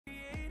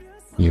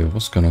Yo,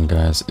 what's going on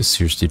guys, it's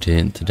Seriously here,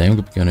 and today I'm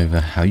going to be going over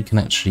how you can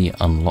actually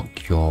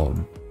unlock your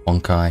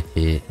Bankai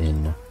here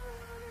in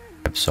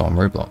episode on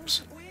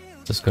Roblox.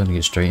 Just going to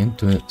get straight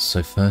into it.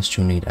 So first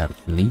you'll need at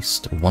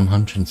least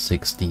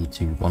 160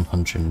 to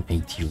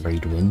 180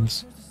 raid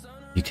wins.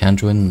 You can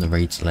join the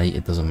raids late,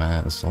 it doesn't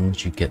matter as long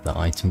as you get the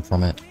item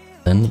from it.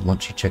 Then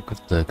once you check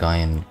with the guy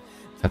in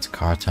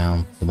Katakara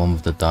Town, the one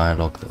with the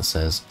dialogue that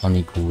says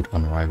unequaled,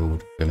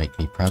 unrivaled, will make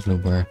me proud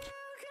little bro,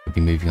 you'll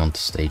be moving on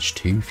to stage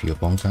 2 for your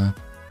Bankai.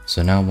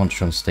 So now once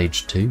you're on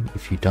stage 2,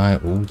 if you die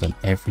at all, then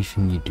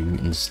everything you do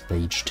in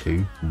stage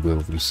 2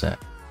 will reset.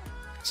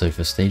 So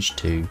for stage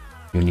 2,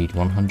 you'll need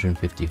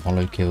 150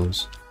 holo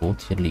kills,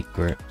 40 elite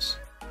grips.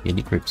 The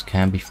elite grips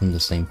can be from the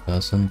same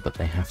person, but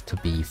they have to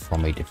be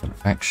from a different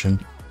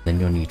faction. Then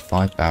you'll need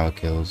 5 barra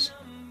kills.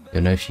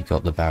 You'll know if you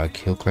got the barra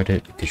kill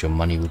credit because your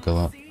money will go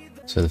up.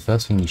 So the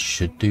first thing you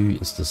should do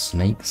is the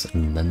snakes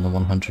and then the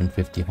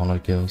 150 holo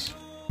kills.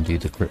 And do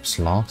the grips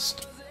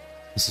last.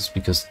 This is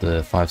because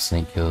the 5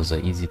 snake kills are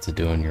easy to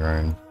do on your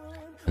own.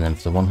 And then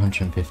for the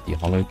 150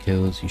 holo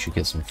kills, you should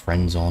get some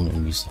friends on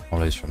and use the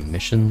holos from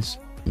missions.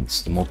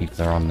 Since the more people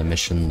that are on the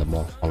mission, the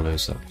more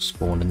holos that will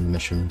spawn in the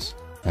missions.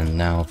 And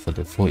now for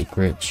the 40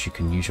 grips, you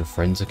can use your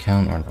friend's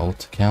account or an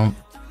alt account.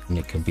 And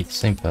it can be the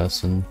same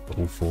person, but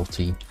all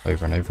 40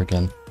 over and over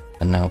again.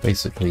 And now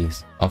basically,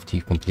 after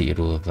you've completed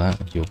all of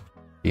that, you'll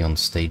be on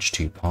stage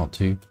 2 part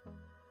 2.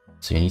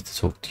 So you need to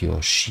talk to your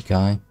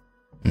Shikai.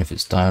 And if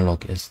its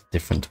dialogue is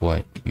different to what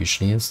it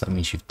usually is, that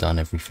means you've done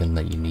everything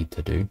that you need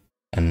to do.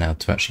 And now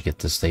to actually get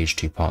to stage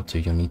 2 part 2,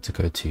 you'll need to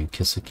go to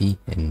Kisuki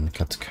in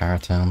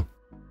Katakara Town.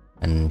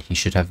 And he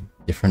should have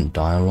different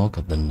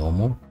dialogue than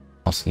normal,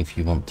 asking if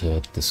you want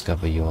to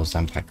discover your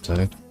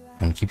Zanpakuto.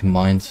 And keep in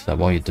mind that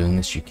while you're doing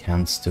this, you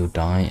can still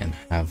die and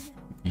have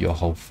your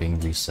whole thing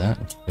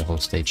reset, your whole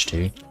stage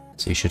 2.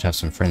 So you should have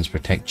some friends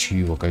protect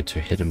you or go to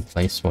a hidden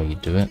place while you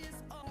do it.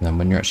 And then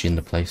when you're actually in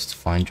the place to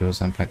find your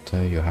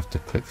Zanpakuto, you'll have to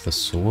click the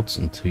swords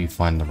until you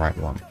find the right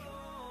one.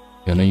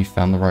 You'll know you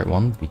found the right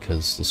one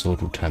because the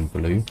sword will turn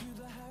blue.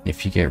 And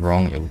if you get it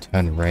wrong, it will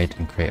turn red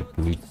and create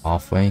a blue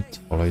pathway to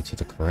follow to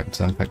the correct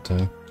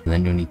Zanpakuto. And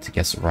then you'll need to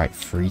guess it right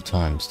 3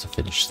 times to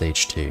finish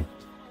stage 2.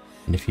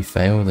 And if you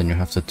fail, then you'll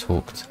have to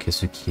talk to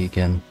Kisuki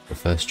again. But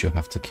first you'll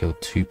have to kill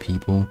 2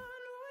 people.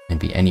 And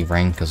be any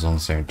rank as long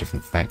as they're in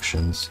different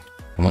factions.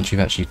 And once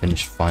you've actually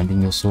finished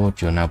finding your sword,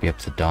 you'll now be able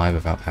to die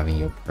without having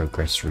your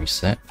progress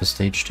reset for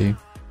stage 2. And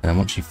then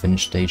once you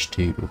finish stage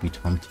 2, it will be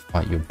time to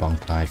fight your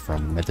Bankai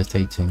from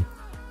meditating.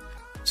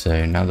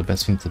 So now the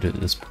best thing to do at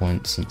this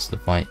point, since the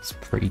fight is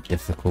pretty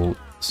difficult,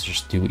 is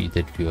just do what you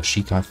did for your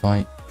Shikai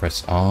fight,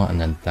 press R and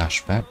then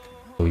dash back.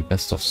 You'll be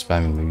best off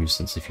spamming moves,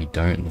 since if you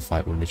don't, the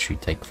fight will literally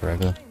take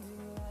forever.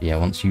 But yeah,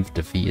 once you've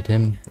defeated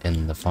him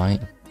in the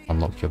fight,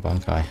 unlock your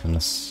Bankai, and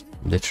that's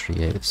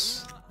literally it.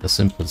 It's as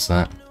simple as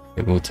that.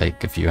 It will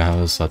take a few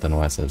hours, so I don't know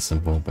why I said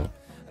simple, but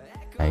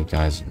now you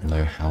guys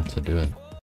know how to do it.